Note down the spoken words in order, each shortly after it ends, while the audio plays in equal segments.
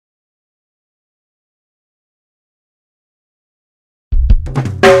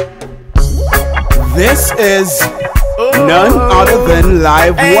This is none other than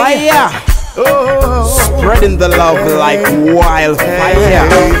live Wyya, spreading the love like wildfire.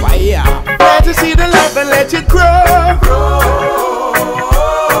 Let you see the love and let it grow.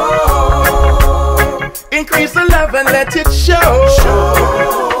 Increase the love and let it show.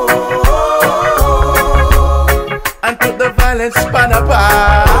 And put the violence span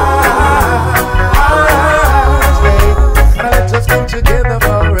apart. And let us come together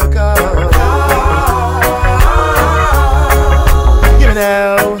for a cause. You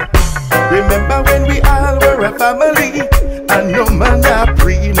know, remember when we all were a family, and no man not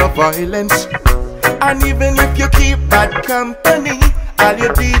free, no violence. And even if you keep bad company, all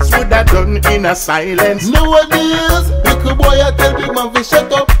your deeds would have done in a silence. Nowadays, little boy I tell big man to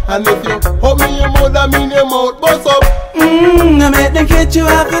shut up. And if you hold me your mouth, I mean your mouth bust up. I make them catch you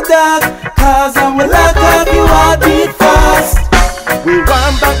off the dark, cause I will lock up your heartbeat fast. We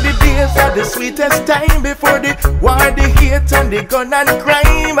want back the days of the sweetest time, before the war, the hate and the gun and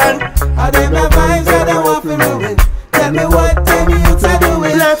crime. And I did my vibes that I want to ruin. Tell me what them youths are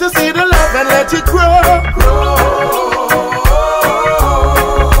doing. Let us see the love and let it grow.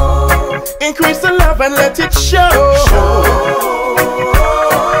 Increase the love and let it show.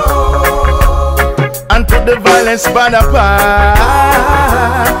 And put the violence span apart.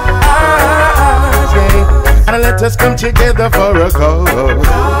 And let us come together for a cause.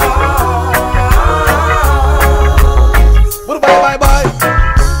 Bye bye.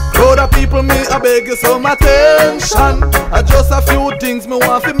 Other people, me I beg you some attention. Just a few things me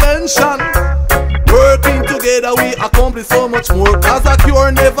want to mention. Working together we accomplish so much more, cause a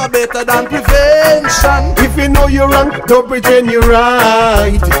cure never better than prevention. If you know you're wrong, don't pretend you're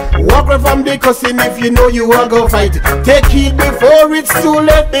right. Walk away from the cussing if you know you are go fight. Take heed before it's too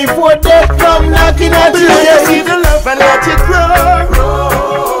late, before death come knocking at you. Let us see the love and let it grow.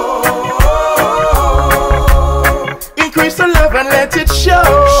 Increase the love and let it show.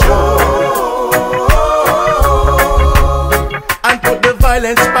 And put the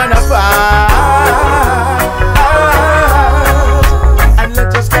violence span apart. And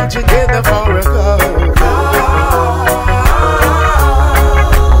let us come together for a cause.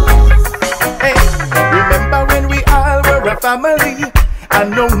 Hey, remember when we all were a family,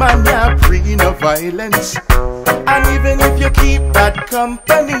 and no man not free, no violence. And even if you keep bad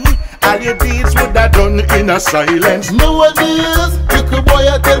company, all your deeds would have done in a silence. Nowadays, little boy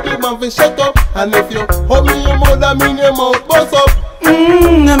I tell big man to shut up. And if you hold me your mouth, I mean your mouth bust up. I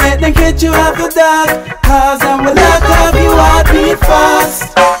make them catch you off the dark, cause I will lock up your heartbeat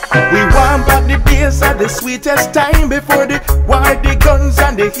fast. We want back the days of the sweetest time, before the war, the guns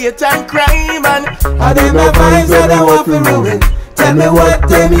and the hate and crime. And I did my vibes that I want to ruin. Tell me what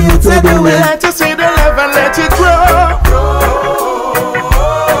them youths are doing. let us see the love and let it grow.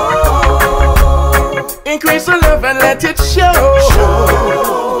 Increase the love and let it show.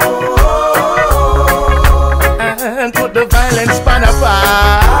 And put the violence span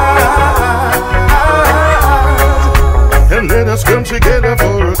apart. And let us come together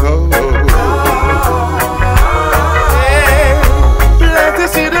for a cause. Yeah. Let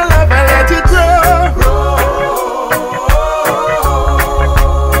us see the love and let it grow.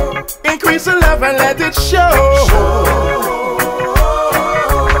 Increase the love and let it show.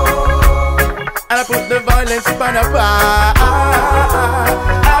 And I put the violence span apart.